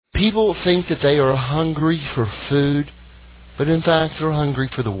People think that they are hungry for food, but in fact they're hungry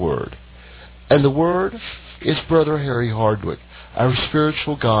for the Word. And the Word is Brother Harry Hardwick, our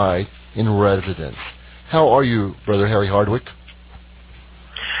spiritual guide in residence. How are you, Brother Harry Hardwick?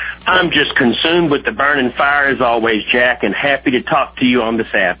 I'm just consumed with the burning fire as always, Jack, and happy to talk to you on the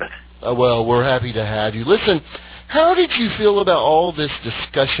Sabbath. Well, we're happy to have you. Listen, how did you feel about all this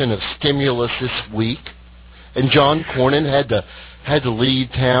discussion of stimulus this week? And John Cornyn had to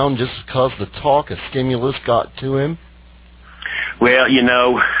leave town just because the talk of stimulus got to him? Well,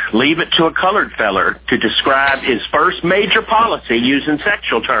 leave it to a colored feller to describe his first major policy using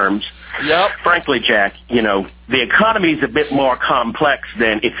sexual terms. Yep. Frankly, Jack, the economy is a bit more complex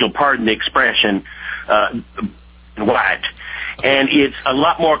than, if you'll pardon the expression, white. And it's a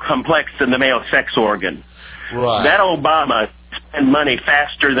lot more complex than the male sex organ. Right. That Obama spend money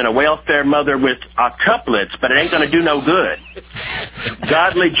faster than a welfare mother with octuplets, but it ain't going to do no good.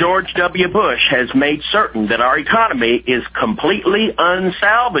 Godly George W. Bush has made certain that our economy is completely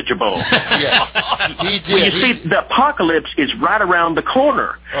unsalvageable. Yeah, he did. Well, you see, the apocalypse is right around the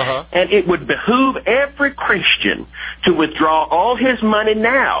corner, and it would behoove every Christian to withdraw all his money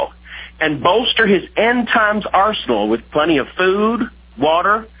now and bolster his end times arsenal with plenty of food,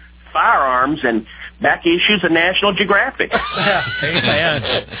 water, firearms, and back issues of National Geographic.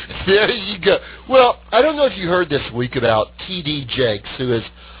 Amen. There you go. Well, I don't know if you heard this week about T.D. Jakes, who is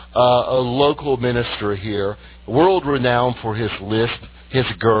a local minister here, world-renowned for his lisp, his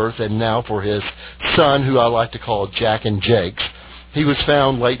girth, and now for his son, who I like to call Jack and Jakes. He was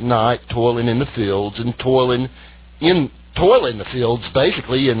found late night toiling in the fields and toiling in the fields,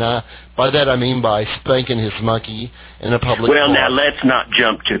 basically, and by that I mean by spanking his monkey in a public Well, park. now, let's not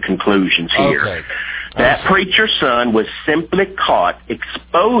jump to conclusions here. Okay. That preacher's son was simply caught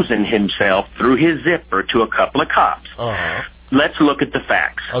exposing himself through his zipper to a couple of cops. Let's look at the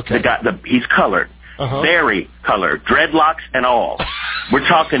facts. Okay. He's colored. Very colored, dreadlocks and all. We're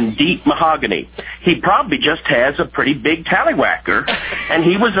talking deep mahogany. He probably just has a pretty big tallywhacker, and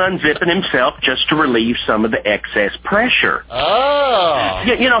he was unzipping himself just to relieve some of the excess pressure. Oh.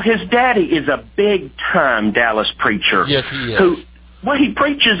 His daddy is a big-time Dallas preacher. Yes, he is. He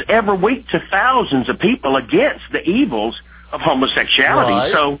preaches every week to thousands of people against the evils of homosexuality.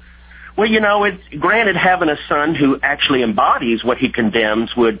 Right. So, granted, having a son who actually embodies what he condemns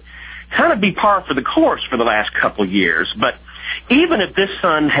would kind of be par for the course for the last couple of years. But even if this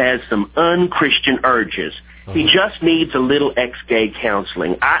son has some unchristian urges, he just needs a little ex-gay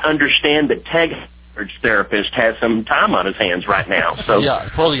counseling. I understand that Tag therapist has some time on his hands right now. So yeah,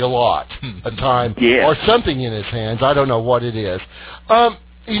 probably a lot of time, or something in his hands. I don't know what it is.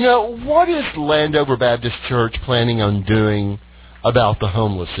 What is Landover Baptist Church planning on doing about the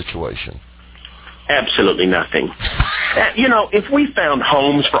homeless situation? Absolutely nothing. If we found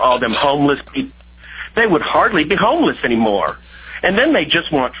homes for all them homeless people, they would hardly be homeless anymore. And then they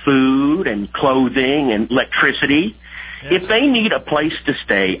just want food and clothing and electricity. If they need a place to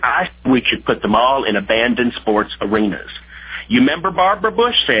stay, we should put them all in abandoned sports arenas. You remember Barbara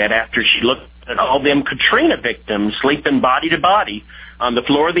Bush said after she looked at all them Katrina victims sleeping body to body on the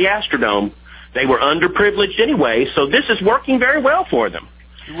floor of the Astrodome, they were underprivileged anyway, so this is working very well for them.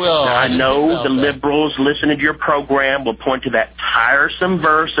 Well, I know the liberals listening to your program will point to that tiresome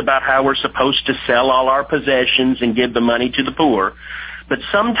verse about how we're supposed to sell all our possessions and give the money to the poor. But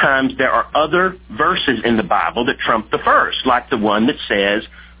sometimes there are other verses in the Bible that trump the first, like the one that says,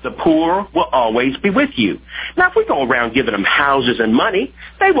 the poor will always be with you. Now, if we go around giving them houses and money,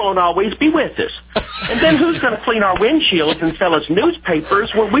 they won't always be with us. And then who's going to clean our windshields and sell us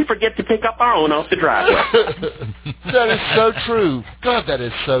newspapers when we forget to pick up our own off the driveway? That is so true. God, that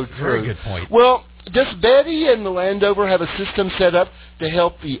is so true. Very good point. Well, does Betty and the Landover have a system set up to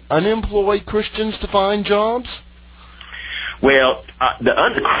help the unemployed Christians to find jobs? Well, the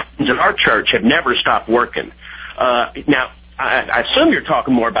Christians in our church have never stopped working. Now, I assume you're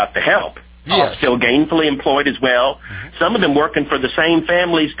talking more about the help. Yes. Still gainfully employed as well. Some of them working for the same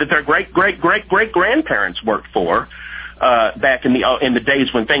families that their great-great-great-great-grandparents worked for back in the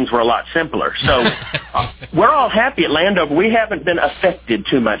days when things were a lot simpler. So we're all happy at Landover. We haven't been affected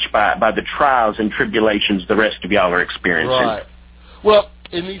too much by the trials and tribulations the rest of y'all are experiencing. Right. Well,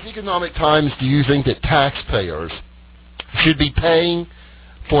 in these economic times, do you think that taxpayers should be paying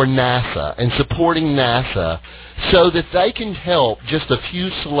for NASA and supporting NASA so that they can help just a few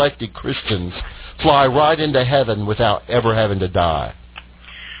selected Christians fly right into heaven without ever having to die?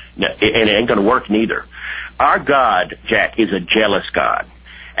 No, and it ain't going to work neither. Our God, Jack, is a jealous God,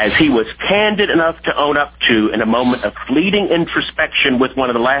 as he was candid enough to own up to in a moment of fleeting introspection with one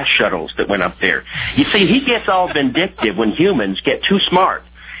of the last shuttles that went up there. You see, he gets all vindictive when humans get too smart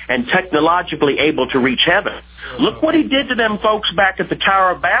and technologically able to reach heaven. Look what he did to them folks back at the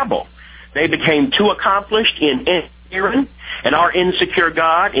Tower of Babel. They became too accomplished in engineering, and our insecure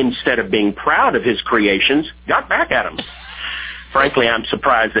God, instead of being proud of his creations, got back at him. Frankly, I'm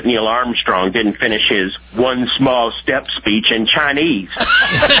surprised that Neil Armstrong didn't finish his one small step speech in Chinese.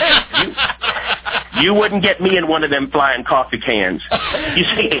 You wouldn't get me in one of them flying coffee cans. You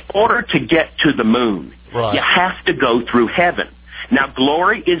see, in order to get to the moon, you have to go through heaven. Now,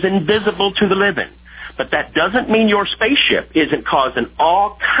 glory is invisible to the living, but that doesn't mean your spaceship isn't causing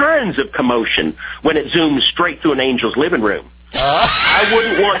all kinds of commotion when it zooms straight through an angel's living room. I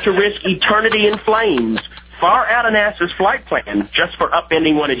wouldn't want to risk eternity in flames far out of NASA's flight plan just for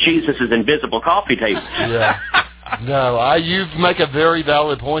upending one of Jesus' invisible coffee tables. Yeah. No, you make a very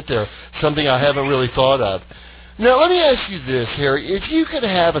valid point there, something I haven't really thought of. Now, let me ask you this, Harry. If you could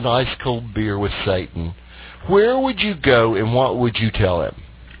have an ice-cold beer with Satan, where would you go and what would you tell him?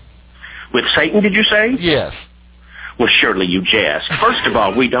 With Satan, did you say? Yes. Well, surely you jest. First of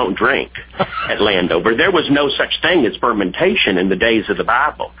all, we don't drink at Landover. There was no such thing as fermentation in the days of the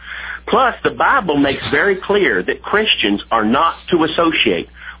Bible. Plus, the Bible makes very clear that Christians are not to associate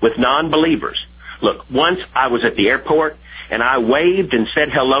with non-believers. Look, once I was at the airport, and I waved and said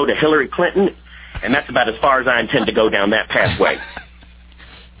hello to Hillary Clinton, and that's about as far as I intend to go down that pathway.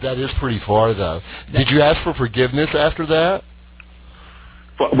 That is pretty far, though. Did you ask for forgiveness after that?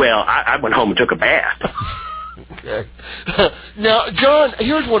 Well, I went home and took a bath. Okay. Now, John,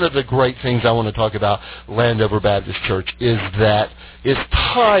 here's one of the great things I want to talk about Landover Baptist Church is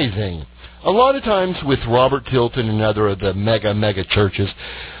tithing. A lot of times with Robert Tilton and other of the mega churches,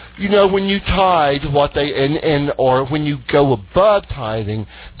 you know, when you tithe, or when you go above tithing,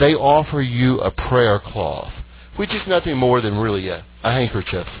 they offer you a prayer cloth, which is nothing more than really a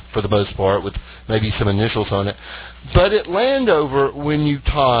handkerchief for the most part with maybe some initials on it. But at Landover, when you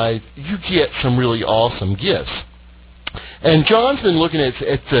tithe, you get some really awesome gifts. And John's been looking at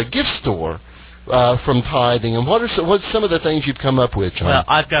the gift store from tithing, and what's some of the things you've come up with, John? Well,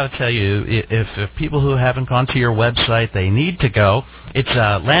 I've got to tell you, if people who haven't gone to your website, they need to go. It's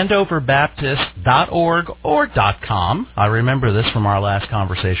landoverbaptist.org or .com. I remember this from our last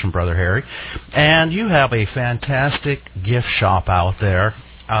conversation, Brother Harry. And you have a fantastic gift shop out there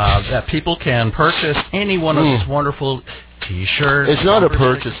that people can purchase any one of these wonderful T-shirts. It's not a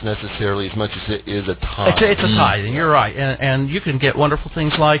purchase necessarily as much as it is a tithe. It's a tithing, you're right. And you can get wonderful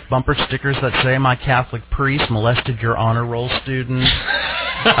things like bumper stickers that say, "My Catholic priest molested your honor roll student."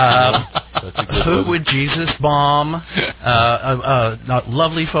 Who would Jesus bomb? A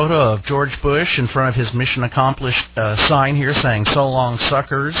lovely photo of George Bush in front of his mission accomplished sign here saying, "So long,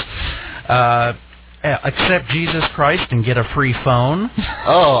 suckers." Accept Jesus Christ and get a free phone.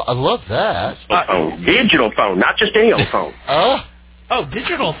 Oh, I love that. Digital phone, not just any old phone. Oh,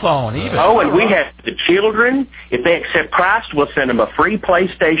 digital phone, even. Oh, and we have the children. If they accept Christ, we'll send them a free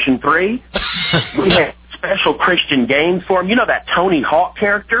PlayStation 3. We have special Christian games for them. You know that Tony Hawk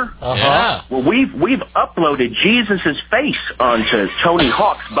character? Yeah. Well, we've uploaded Jesus' face onto Tony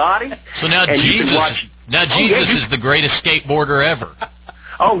Hawk's body. So now Jesus is the greatest skateboarder ever.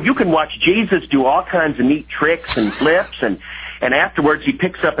 Oh, you can watch Jesus do all kinds of neat tricks and flips, and afterwards he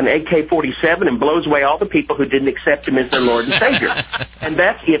picks up an AK-47 and blows away all the people who didn't accept him as their Lord and Savior. And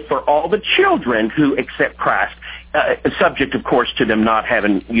that's it for all the children who accept Christ, subject, of course, to them not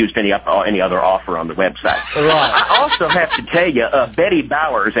having used any other offer on the website. Right. I also have to tell you, Betty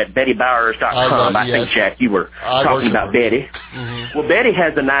Bowers at BettyBowers.com, I think, Jack, you were talking about Betty. Mm-hmm. Well, Betty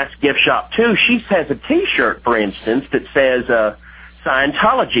has a nice gift shop, too. She has a T-shirt, for instance, that says...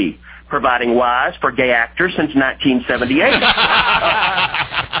 Scientology, providing wives for gay actors since 1978.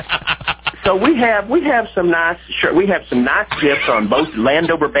 So we have some nice gifts on both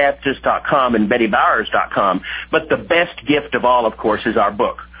LandoverBaptist.com and BettyBowers.com. But the best gift of all, of course, is our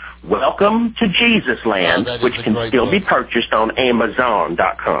book, Welcome to Jesus Land, which can still be purchased on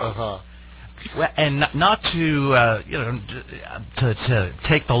Amazon.com. Uh-huh. Well, and not to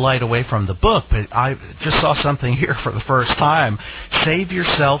take the light away from the book, but I just saw something here for the first time. Save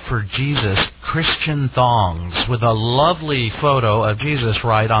Yourself for Jesus, Christian Thongs, with a lovely photo of Jesus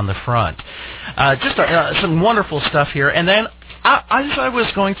right on the front. Some wonderful stuff here. And then as I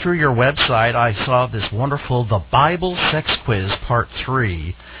was going through your website, I saw this wonderful The Bible Sex Quiz Part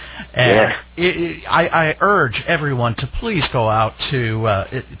 3. And I urge everyone to please go out to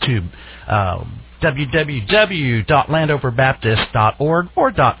www.landoverbaptist.org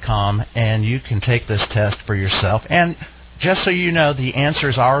or .com, and you can take this test for yourself. And just so you know, the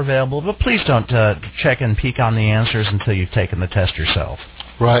answers are available, but please don't check and peek on the answers until you've taken the test yourself.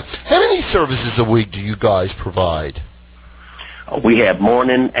 Right. How many services a week do you guys provide? We have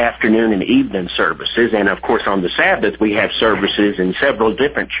morning, afternoon, and evening services, and of course on the Sabbath we have services in several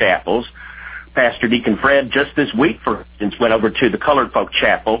different chapels. Pastor Deacon Fred just this week, for instance, went over to the Colored Folk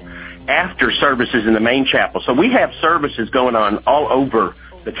Chapel after services in the main chapel. So we have services going on all over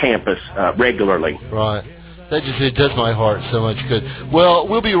the campus regularly. Right. It does my heart so much good. Well,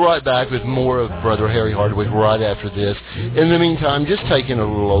 we'll be right back with more of Brother Harry Hardwick right after this. In the meantime, just taking a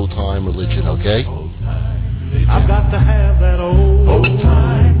little old-time religion, okay? I've got to have that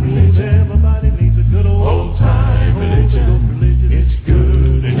old-time religion. Everybody needs a good old-time religion. It's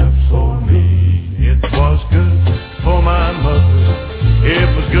good enough for me. It was good for my mother. It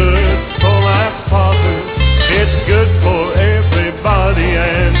was good for my father. It's good for everybody,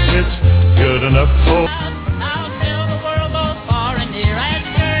 and it's good enough for... I'll tell the world both far and near.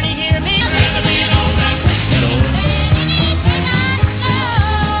 Ask her to hear me.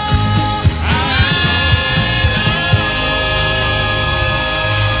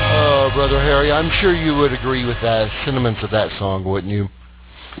 Brother Harry, I'm sure you would agree with the sentiments of that song, wouldn't you?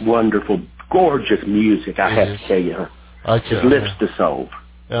 Wonderful, gorgeous music, I have to tell you. It lifts the soul.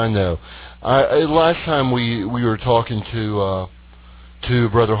 I know. Last time we were talking to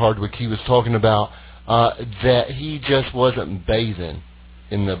Brother Hardwick, he was talking about that he just wasn't bathing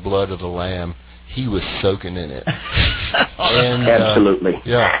in the blood of the Lamb. He was soaking in it. And, absolutely.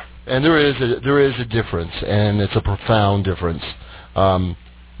 Yeah, and there is a difference, and it's a profound difference.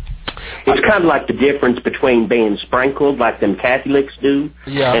 It's kind of like the difference between being sprinkled, like them Catholics do,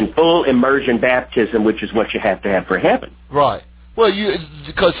 and full immersion baptism, which is what you have to have for heaven. Right. Well,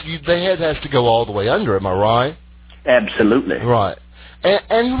 because the head has to go all the way under, am I right? Absolutely. Right.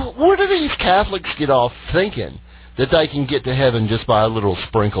 And where do these Catholics get off thinking that they can get to heaven just by a little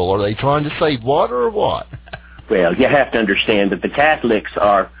sprinkle? Are they trying to save water or what? Well, you have to understand that the Catholics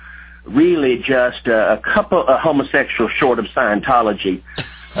are really just a couple of homosexuals short of Scientology.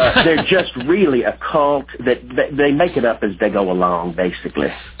 They're just really a cult that they make it up as they go along, basically.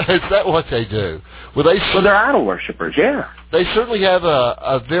 Is that what they do? Well, they're idol worshippers, yeah. They certainly have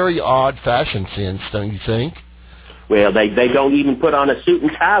a very odd fashion sense, don't you think? Well, they don't even put on a suit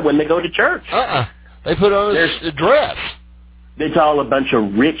and tie when they go to church. They put on a dress. It's all a bunch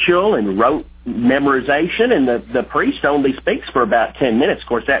of ritual and rote memorization, and the priest only speaks for about 10 minutes. Of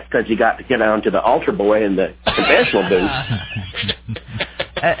course, that's because he got to get on to the altar boy in the confessional booth.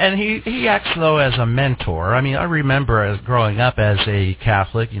 And he acts, though, as a mentor. I mean, I remember as growing up as a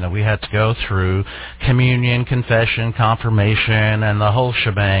Catholic, we had to go through communion, confession, confirmation, and the whole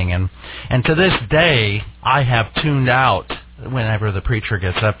shebang. And to this day, I have tuned out whenever the preacher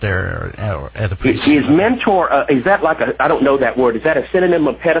gets up there. Or the priest. His mentor, is that like I don't know that word, is that a synonym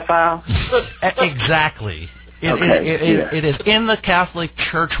of pedophile? Exactly. It is in the Catholic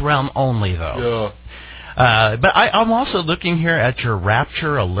Church realm only, though. Yeah. But I'm also looking here at your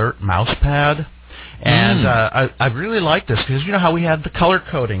Rapture Alert mouse pad, and I really like this because you know how we had the color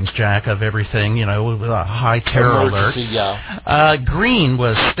codings, Jack, of everything, with a high terror alert. Yeah. Green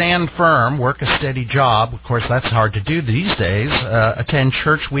was stand firm, work a steady job. Of course, that's hard to do these days. Attend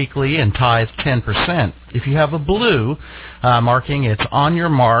church weekly and tithe 10%. If you have a blue, marking it's on your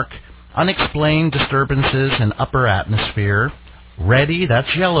mark, unexplained disturbances in upper atmosphere. Ready,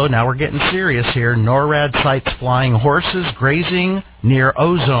 that's yellow. Now we're getting serious here. NORAD sights flying horses grazing near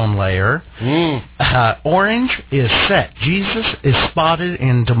ozone layer. Orange is set. Jesus is spotted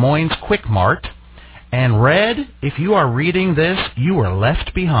in Des Moines Quick Mart. And red, if you are reading this, you are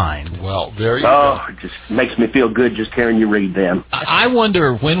left behind. Well, there you go. Oh, it just makes me feel good just hearing you read them. I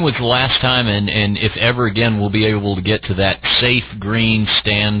wonder when was the last time and if ever again we'll be able to get to that safe green,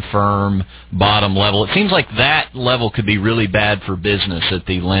 stand firm bottom level. It seems like that level could be really bad for business at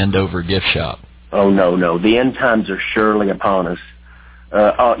the Landover gift shop. Oh, no. The end times are surely upon us.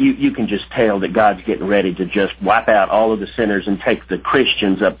 You can just tell that God's getting ready to just wipe out all of the sinners and take the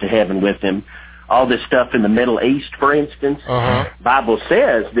Christians up to heaven with him. All this stuff in the Middle East, for instance, Bible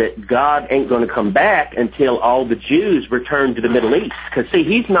says that God ain't going to come back until all the Jews return to the Middle East. Because, see,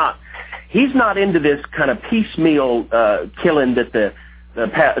 he's not into this kind of piecemeal killing that the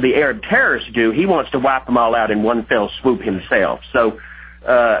Arab terrorists do. He wants to wipe them all out in one fell swoop himself. So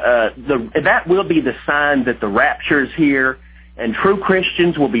that will be the sign that the rapture is here, and true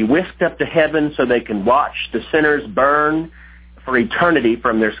Christians will be whisked up to heaven so they can watch the sinners burn for eternity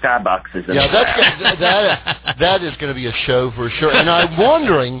from their skyboxes. That is going to be a show for sure. And I'm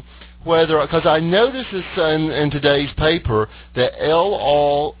wondering whether, because I noticed this in today's paper, that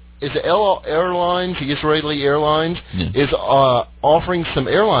El Al Airlines, the Israeli Airlines, is offering some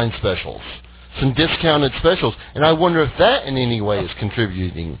airline specials. some discounted specials, and I wonder if that in any way is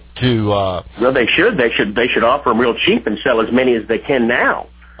contributing to. Well, they should. They should offer them real cheap and sell as many as they can now.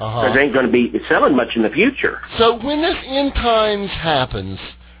 Because they ain't going to be selling much in the future. So when this end times happens,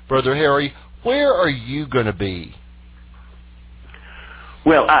 Brother Harry, where are you going to be?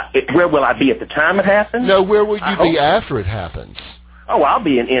 Well, where will I be at the time it happens? No, where will you be after it happens? Oh, I'll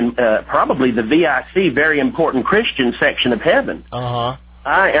be in probably the VIC, very important Christian section of heaven.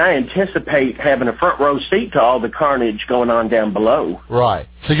 I anticipate having a front row seat to all the carnage going on down below. Right.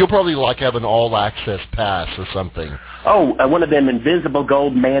 So you'll probably have an all-access pass or something. Oh, one of them invisible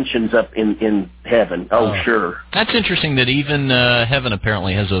gold mansions up in heaven. Oh, sure. That's interesting that even heaven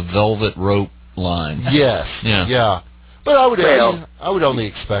apparently has a velvet rope line. Yes. Yeah. But I would only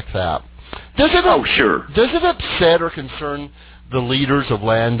expect that. Does it upset or concern the leaders of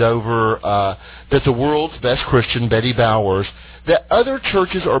Landover that the world's best Christian, Betty Bowers, that other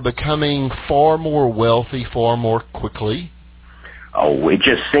churches are becoming far more wealthy far more quickly? Oh, it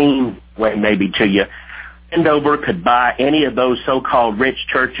just seemed, well, maybe to you, Landover could buy any of those so-called rich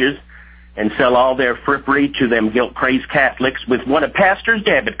churches and sell all their frippery to them guilt-crazed Catholics with one of pastor's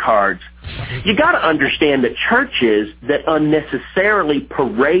debit cards. You got to understand that churches that unnecessarily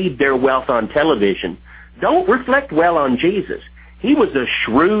parade their wealth on television don't reflect well on Jesus. He was a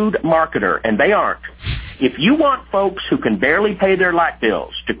shrewd marketer, and they aren't. If you want folks who can barely pay their light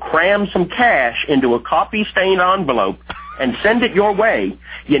bills to cram some cash into a coffee-stained envelope and send it your way,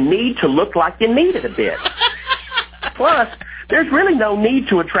 you need to look like you need it a bit. Plus, there's really no need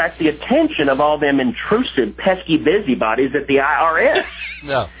to attract the attention of all them intrusive, pesky busybodies at the IRS.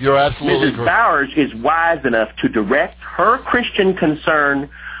 No, you're absolutely correct. Mrs. Bowers is wise enough to direct her Christian concern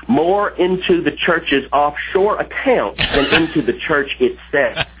more into the church's offshore account than into the church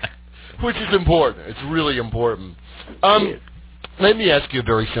itself. Which is important. It's really important. Let me ask you a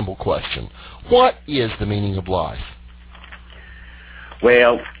very simple question. What is the meaning of life?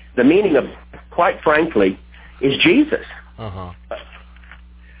 Well, the meaning of, quite frankly, is Jesus. I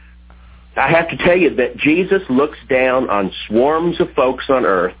have to tell you that Jesus looks down on swarms of folks on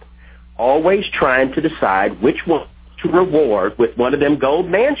earth, always trying to decide which one to reward with one of them gold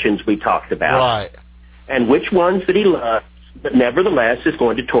mansions we talked about. Right. And which ones that he loves, but nevertheless is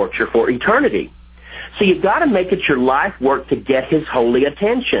going to torture for eternity. So you've got to make it your life work to get his holy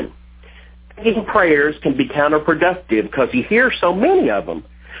attention. Begging prayers can be counterproductive because you hear so many of them.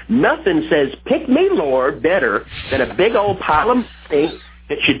 Nothing says, "Pick me, Lord," better than a big old pile of money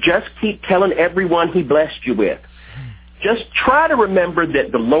that you just keep telling everyone he blessed you with. Just try to remember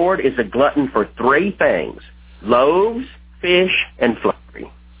that the Lord is a glutton for three things: loaves, fish, and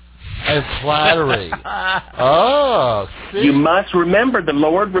flattery. And flattery. Oh, see? You must remember the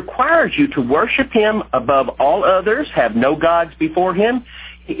Lord requires you to worship him above all others, have no gods before him.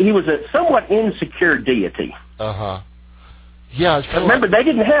 He was a somewhat insecure deity. Yeah. Remember, they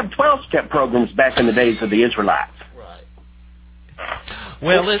didn't have 12-step programs back in the days of the Israelites.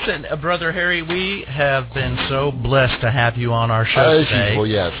 Well, listen, Brother Harry, we have been so blessed to have you on our show today. Usual,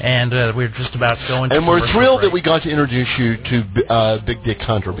 yes. And we're just about to go into and we're thrilled break. that we got to introduce you to Big Dick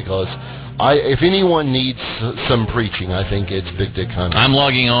Hunter, because if anyone needs some preaching, I think it's Big Dick Hunter. I'm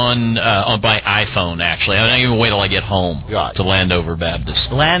logging on by iPhone, actually. I don't even wait till I get home to Landover Baptist.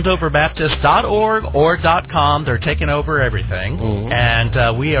 LandoverBaptist.org or .com. They're taking over everything.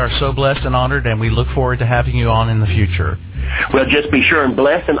 And we are so blessed and honored, and we look forward to having you on in the future. Well, just be sure and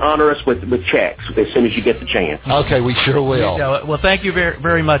bless and honor us with checks as soon as you get the chance. Okay, we sure will. Well, thank you very,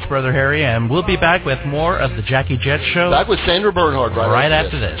 very much, Brother Harry, and we'll be back with more of the Jackie Jet Show. Back with Sandra Bernhard right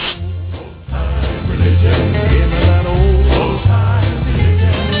after this. Religion in my life.